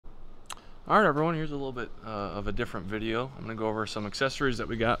Alright everyone, here's a little bit of a different video. I'm going to go over some accessories that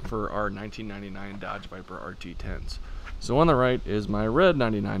we got for our 1999 Dodge Viper RT10s. So on the right is my red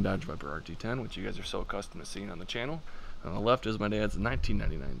 99 Dodge Viper RT10, which you guys are so accustomed to seeing on the channel. On the left is my dad's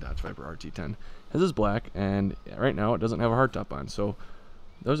 1999 Dodge Viper RT10. His is black, and right now it doesn't have a hardtop on. So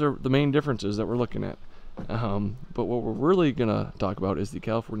those are the main differences that we're looking at. But what we're really going to talk about is the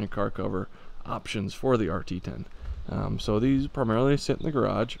California car cover options for the RT10. So these primarily sit in the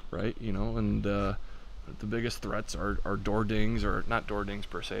garage, right? You know, and the biggest threats are door dings, or not door dings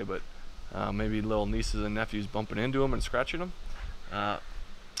per se, but maybe little nieces and nephews bumping into them and scratching them.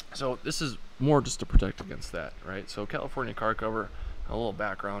 So this is more just to protect against that, right? So California car cover, a little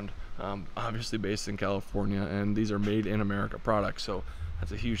background, obviously based in California, and these are made in America products, so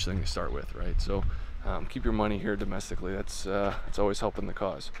that's a huge thing to start with, right? So keep your money here domestically. That's always helping the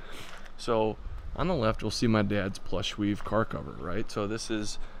cause. So on the left, we'll see my dad's Plushweave car cover, right? So this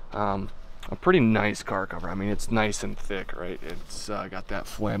is a pretty nice car cover. I mean, it's nice and thick, right? It's got that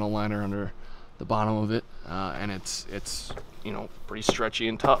flannel liner under the bottom of it, and it's you know, pretty stretchy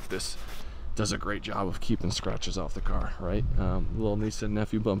and tough. This does a great job of keeping scratches off the car, right? Little niece and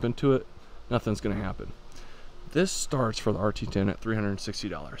nephew bump into it, nothing's gonna happen. This starts for the RT10 at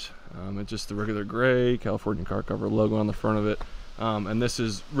 $360. It's just the regular gray California car cover logo on the front of it, and this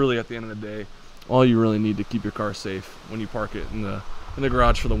is really, at the end of the day, all you really need to keep your car safe when you park it in the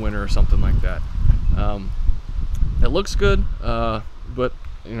garage for the winter or something like that. It looks good, but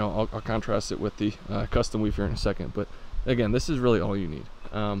you know, I'll contrast it with the Customweave here in a second. But again, this is really all you need.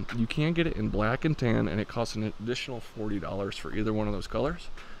 You can get it in black and tan, and it costs an additional $40 for either one of those colors.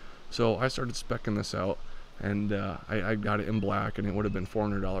 So I started speccing this out, and I got it in black, and it would have been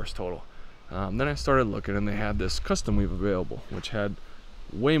 $400 total. Then I started looking, and they had this Customweave available, which had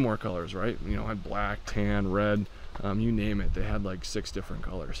way more colors, right? You know, had black, tan, red, you name it. They had like 6 different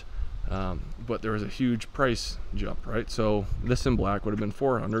colors, but there was a huge price jump, right? So this in black would have been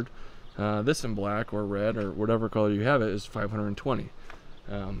 $400. This in black or red or whatever color you have it is $520.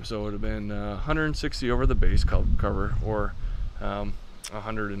 So it would have been $160 over the base cover, or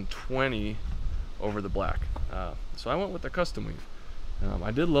 $120 over the black. So I went with the Customweave.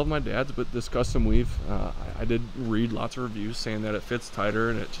 I did love my dad's, but this Customweave, I did read lots of reviews saying that it fits tighter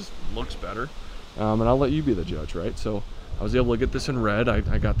and it just looks better. And I'll let you be the judge, right? So I was able to get this in red.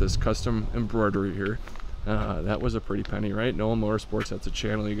 I got this custom embroidery here. That was a pretty penny, right? Nolan Motorsports, that's a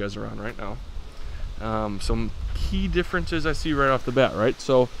channel you guys are on right now. Some key differences I see right off the bat, right?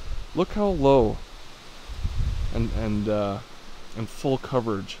 So look how low and full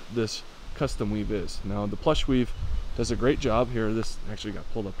coverage this Customweave is. Now the Plushweave does a great job here. This actually got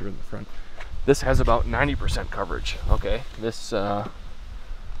pulled up here in the front. This has about 90% coverage. Okay, this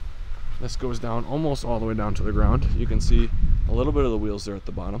goes down almost all the way down to the ground. You can see a little bit of the wheels there at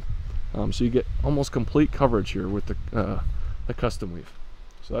the bottom. So you get almost complete coverage here with the Customweave.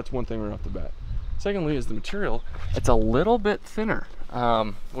 So that's one thing right off the bat. Secondly is the material. It's a little bit thinner,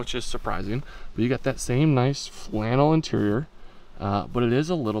 which is surprising. But you got that same nice flannel interior, but it is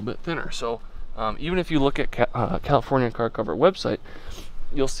a little bit thinner. So even if you look at California car cover website,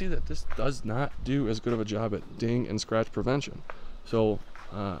 you'll see that this does not do as good of a job at ding and scratch prevention. So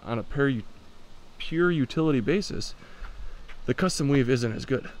on a pure utility basis, the Customweave isn't as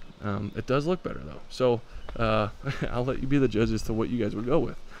good. It does look better though. So I'll let you be the judge as to what you guys would go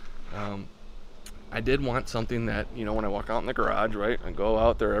with. I did want something that, you know, when I walk out in the garage, right, I go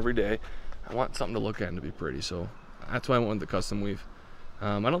out there every day, I want something to look at and to be pretty. So that's why I went with the Customweave.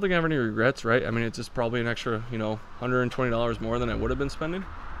 I don't think I have any regrets, right? I mean, it's just probably an extra, you know, $120 more than I would have been spending.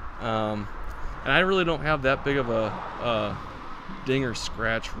 And I really don't have that big of a ding or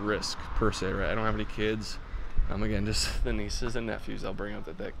scratch risk per se, right? I don't have any kids. Again, just the nieces and nephews I'll bring up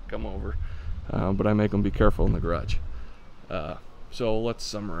that come over. But I make them be careful in the garage. So let's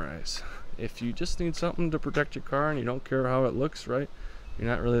summarize. If you just need something to protect your car and you don't care how it looks, right? You're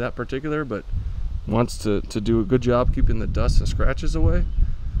not really that particular, but wants to do a good job keeping the dust and scratches away,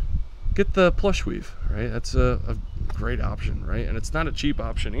 get the Plushweave, right? That's a great option, right? And it's not a cheap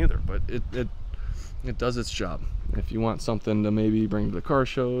option either, but it does its job. If you want something to maybe bring to the car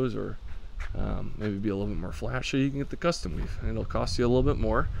shows, or maybe be a little bit more flashy, you can get the Customweave. It'll cost you a little bit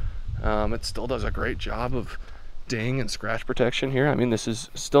more. It still does a great job of ding and scratch protection here. I mean, this is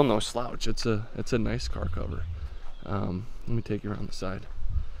still no slouch. It's a nice car cover. Let me take you around the side.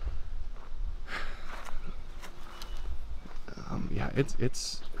 Yeah,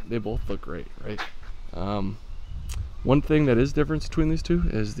 they both look great, right? One thing that is different between these two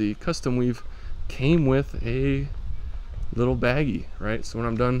is the Customweave came with a little baggie, right? So when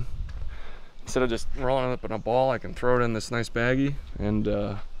I'm done, instead of just rolling it up in a ball, I can throw it in this nice baggie and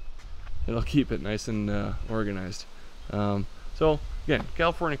it'll keep it nice and organized. So again,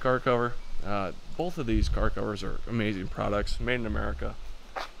 California car cover. Both of these car covers are amazing products, made in America.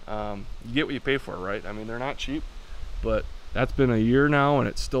 You get what you pay for, right? I mean, they're not cheap, but that's been a year now and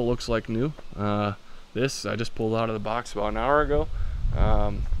it still looks like new. This I just pulled out of the box about an hour ago.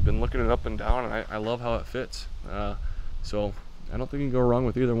 Been looking it up and down, and I love how it fits. So I don't think you can go wrong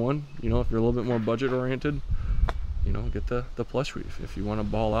with either one. You know, if you're a little bit more budget oriented, you know, get the Plushweave. If you want to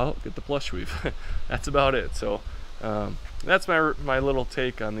ball out, get the Plushweave. That's about it. So that's my little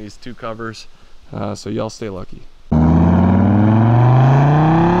take on these two covers. So y'all stay lucky.